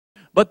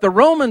But the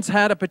Romans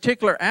had a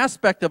particular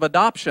aspect of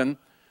adoption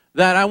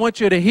that I want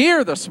you to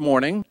hear this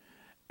morning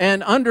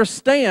and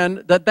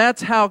understand that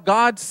that's how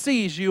God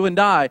sees you and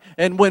I.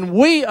 And when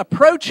we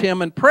approach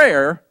Him in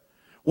prayer,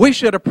 we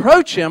should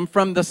approach Him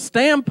from the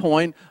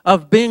standpoint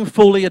of being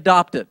fully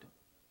adopted.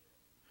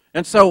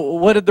 And so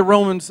what did the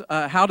Romans,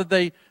 how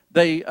did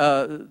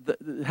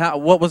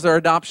what was their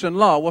adoption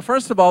law? Well,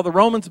 first of all, the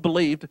Romans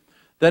believed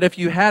that if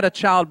you had a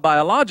child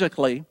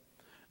biologically,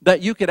 that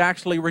you could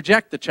actually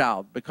reject the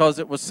child because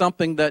it was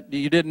something that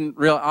you didn't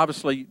really,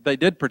 obviously they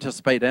did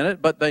participate in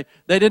it, but they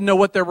didn't know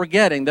what they were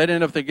getting. They didn't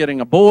know if they're getting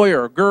a boy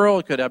or a girl.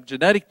 It could have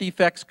genetic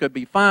defects, could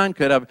be fine,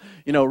 could have,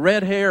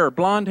 red hair or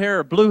blonde hair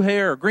or blue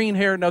hair or green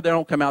hair. No, they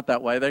don't come out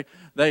that way.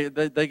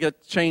 They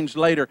get changed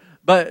later.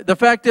 But the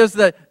fact is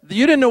that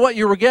you didn't know what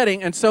you were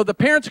getting, and so the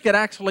parents could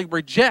actually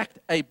reject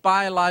a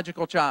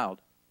biological child.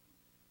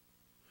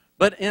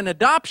 But in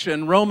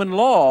adoption, Roman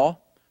law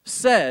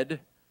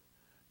said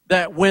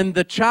that when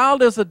the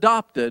child is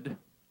adopted,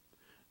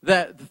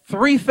 that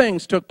three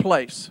things took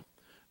place.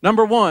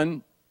 Number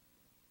one,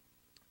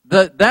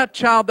 that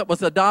child that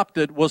was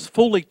adopted was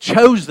fully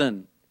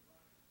chosen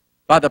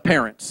by the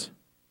parents.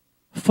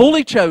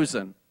 Fully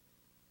chosen.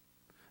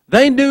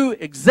 They knew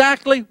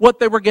exactly what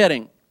they were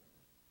getting.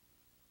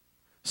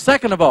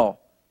 Second of all,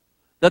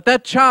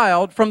 that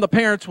child from the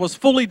parents was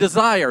fully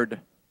desired.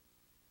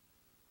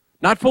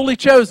 Not fully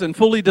chosen,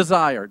 fully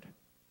desired.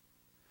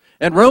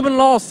 And Roman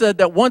law said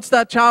that once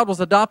that child was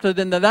adopted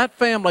into that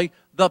family,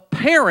 the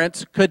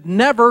parents could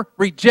never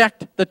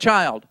reject the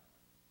child.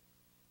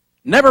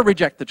 Never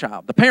reject the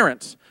child, the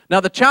parents. Now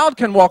the child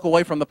can walk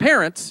away from the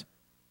parents.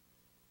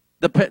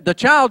 The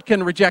child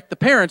can reject the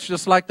parents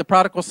just like the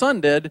prodigal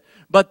son did,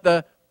 but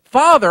the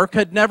father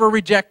could never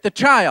reject the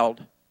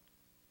child.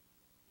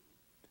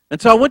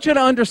 And so I want you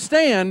to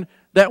understand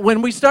that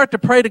when we start to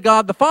pray to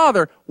God the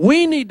Father,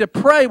 we need to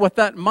pray with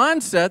that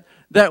mindset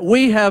that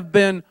we have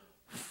been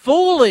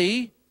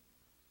fully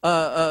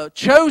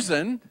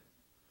chosen,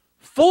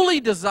 fully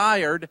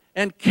desired,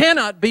 and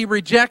cannot be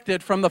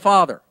rejected from the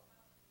Father.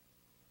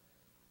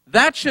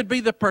 That should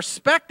be the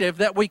perspective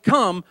that we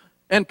come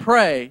and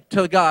pray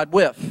to God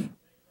with.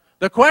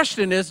 The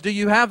question is, do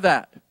you have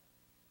that?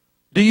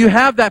 Do you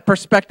have that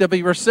perspective of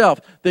yourself,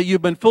 that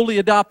you've been fully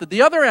adopted?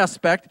 The other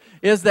aspect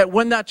is that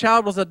when that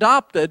child was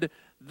adopted,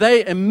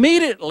 they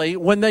immediately,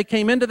 when they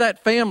came into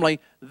that family,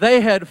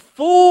 they had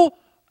full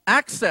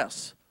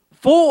access,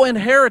 full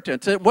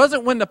inheritance. It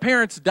wasn't when the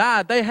parents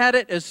died. They had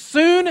it as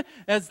soon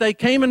as they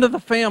came into the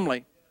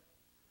family.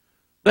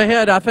 They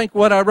had, I think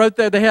what I wrote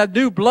there, they had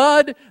new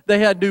blood, they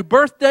had new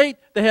birth date,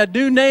 they had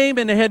new name,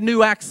 and they had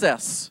new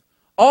access.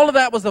 All of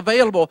that was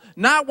available,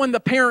 not when the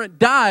parent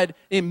died,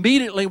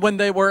 immediately when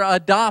they were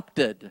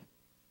adopted.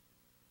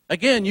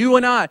 Again, you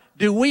and I,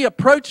 do we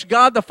approach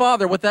God the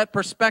Father with that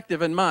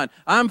perspective in mind?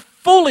 I'm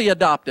fully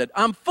adopted,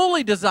 I'm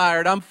fully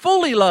desired, I'm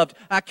fully loved.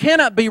 I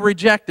cannot be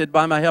rejected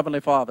by my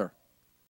Heavenly Father.